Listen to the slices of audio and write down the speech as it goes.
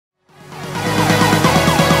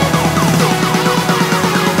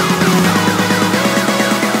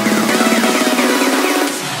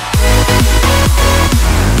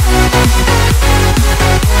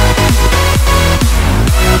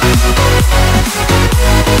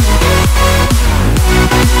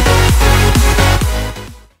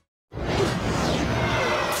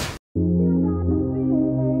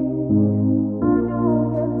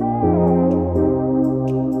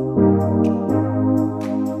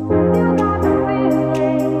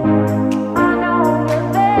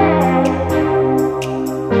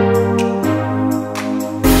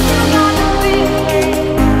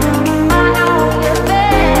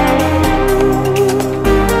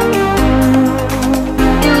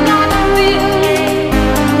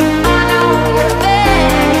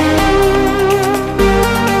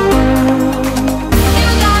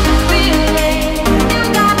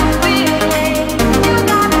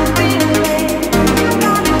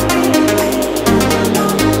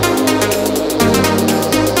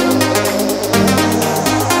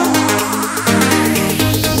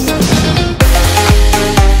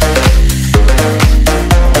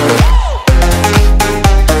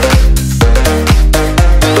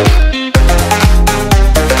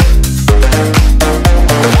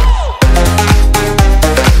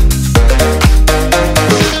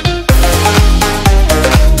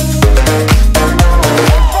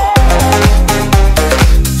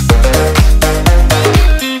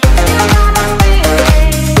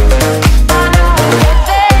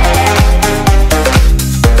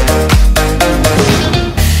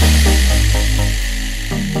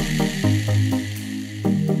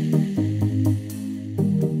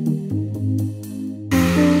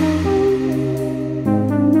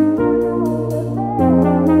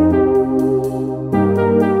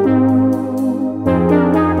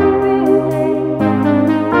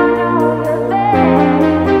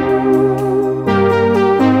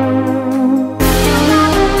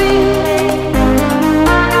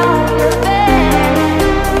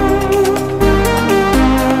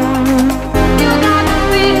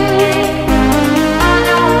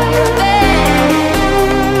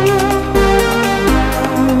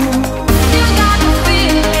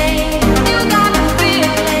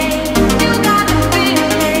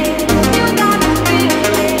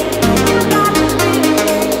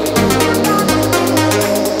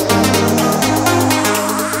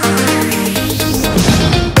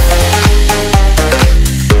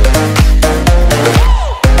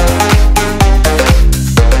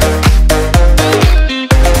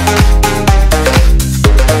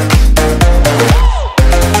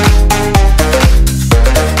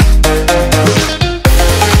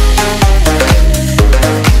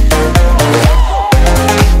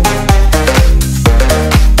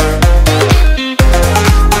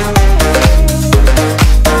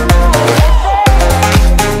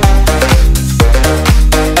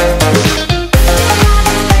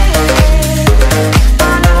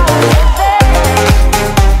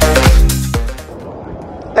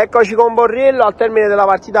Eccoci con Borriello al termine della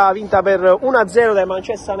partita vinta per 1-0 dai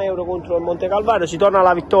Manchestaneur contro il Montecalvario. Si torna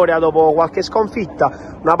alla vittoria dopo qualche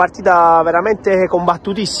sconfitta, una partita veramente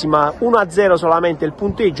combattutissima, 1-0 solamente il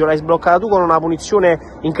punteggio, l'hai sbloccata tu con una punizione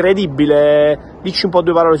incredibile. Dici un po'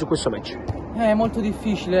 due parole su questo match. È molto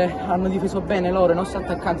difficile, hanno difeso bene loro, i nostri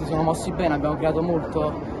attaccanti sono mossi bene, abbiamo creato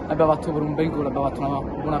molto, abbiamo fatto per un bel gol, abbiamo fatto una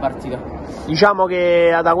buona partita. Diciamo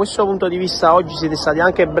che da questo punto di vista oggi siete stati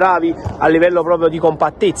anche bravi a livello proprio di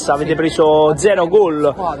compattezza, avete preso 0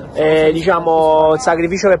 gol, diciamo il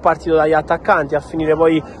sacrificio che è partito dagli attaccanti a finire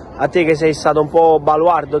poi a te che sei stato un po'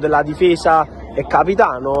 baluardo della difesa e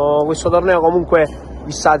capitano. Questo torneo comunque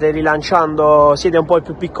vi state rilanciando, siete un po' i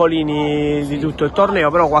più piccolini di tutto il torneo,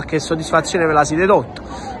 però qualche soddisfazione ve la siete tolto.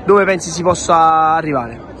 Dove pensi si possa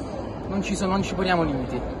arrivare? Non ci poniamo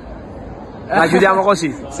limiti. La chiudiamo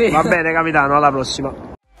così? Sì. Va bene capitano, alla prossima.